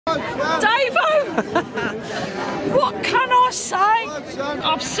Davo! What can I say?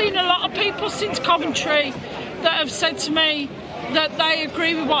 I've seen a lot of people since Coventry that have said to me that they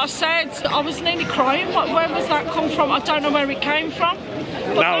agree with what I said. I was nearly crying. Where was that come from? I don't know where it came from.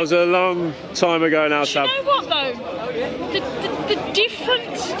 But that was a long time ago now, Sam. You know what though? The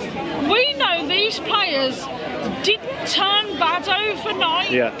difference, we know these players didn't turn bad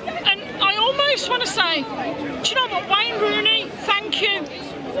overnight. Yeah. And I almost want to say, do you know what, Wayne Rooney, thank you.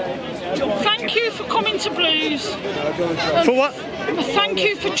 Thank you for coming to Blues. For what? Thank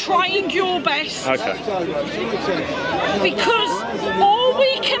you for trying your best. Okay. Because all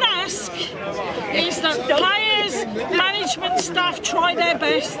we can ask is that players, management, staff try their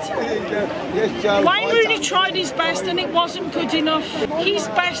best. Wayne Rooney tried his best and it wasn't good enough. His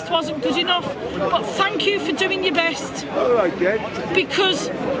best wasn't good enough. But thank you for doing your best. Because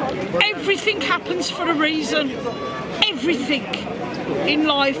everything happens for a reason. Everything in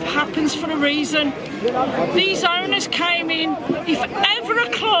life happens for a reason. These owners came in. If ever a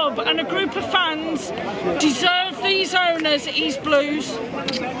club and a group of fans deserve these owners, it is Blues.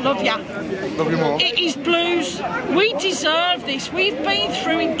 Love ya. Love you more. It is Blues. We deserve this. We've been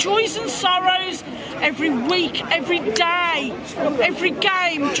through it, joys and sorrows, every week, every day, every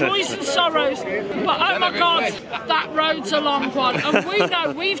game, joys and sorrows. But oh my God, that road's a long one, and we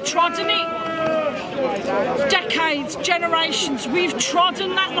know we've trodden it. Decades, generations, we've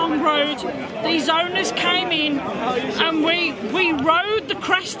trodden that long road. These owners came in and we rode the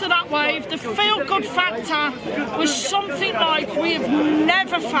crest of that wave. The feel-good factor was something like we have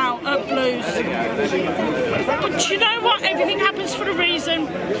never felt at Blues. But you know what? Everything happens for a reason.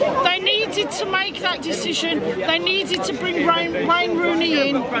 They needed to make that decision. They needed to bring Wayne Rooney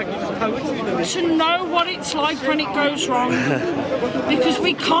in to know what it's like when it goes wrong. Because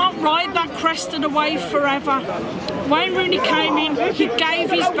we can't ride that crest of the wave forever. Wayne Rooney came in, he gave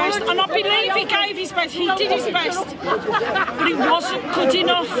his best, and I believe he gave his best, he did his best, but it wasn't good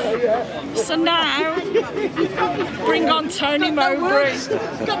enough. So now, bring on Tony Mowbray.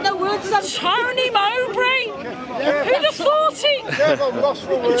 Tony Mowbray! Who'd have thought it?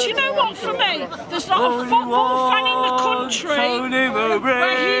 And do you know what, for me, there's not a football fan in the country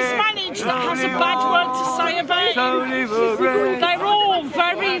where he's managed that has a bad word to say about him. They're all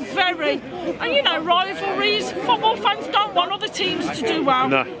very, very, and you know, rivalries, football fans don't want other teams to do well.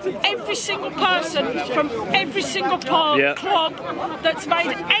 No. Every single person from every single club that's made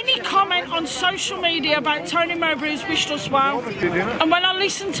any comment on social media about Tony Mowbray has wished us well. And when I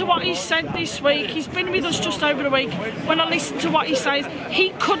listen to what he said this week, he's been with us just over a week, when I listen to what he says,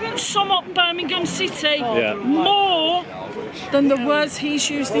 he couldn't sum up Birmingham City more than the words he's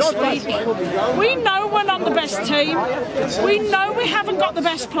used this week. We know we're not the best team. We know we haven't got the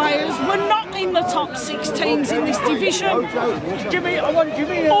best players. We're not in the top 6 teams in this division.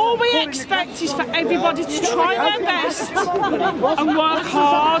 All we expect is for everybody to try their best and work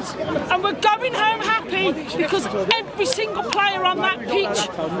hard. And we're going home happy because every single player on that pitch,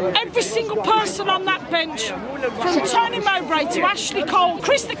 every single person on that bench, from Tony Mowbray to Ashley Cole,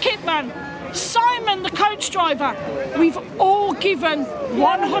 Chris the Kidman, Simon, the coach driver, we've all given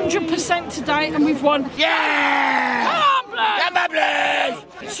 100% today and we've won. Yeah! Come on, Blues! Come on, Blues!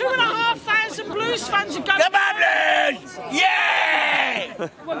 2,500 Blues fans are going. Come on, Blues! Yeah!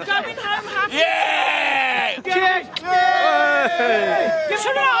 We're going home happy. Yeah!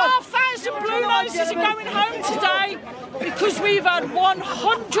 2,500 Blue Noses are going home today because we've had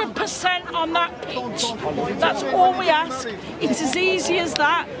 100% on that pitch. That's all we ask. It's as easy as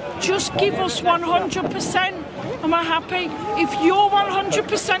that. Just give us 100% and we're happy. If your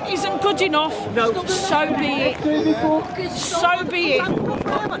 100% isn't good enough, so be it. So be it.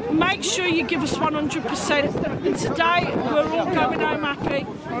 Make sure you give us 100%. And today, we're all going home happy.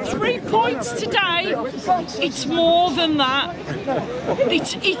 3 points today, it's more than that.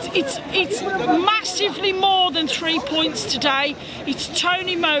 It's massively more than 3 points today. It's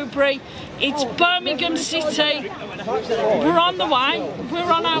Tony Mowbray. It's Birmingham City. We're on the way. We're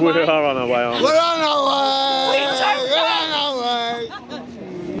on our way. We are on our way, aren't we? We're on our way! We're on our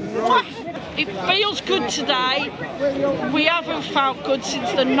way! It feels good today. We haven't felt good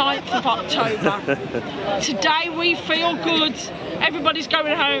since the 9th of October. Today we feel good. Everybody's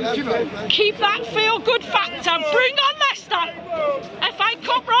going home. Keep that feel good factor. Bring on Leicester. FA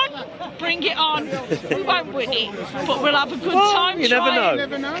Cup run, bring it on. We won't win it, but we'll have a good time you trying.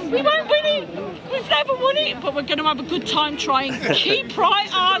 never know. We won't win it. We've never won it, but we're going to have a good time trying. Keep right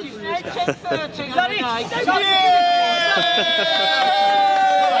on.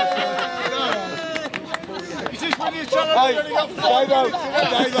 Hey,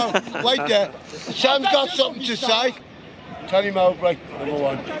 Davo, wait there. Sam's got something to say. Tony Mowbray, number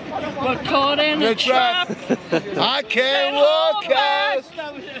 1. We're caught in a trap. I can't walk out.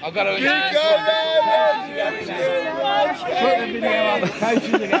 I've got to You go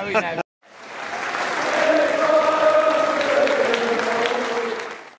down.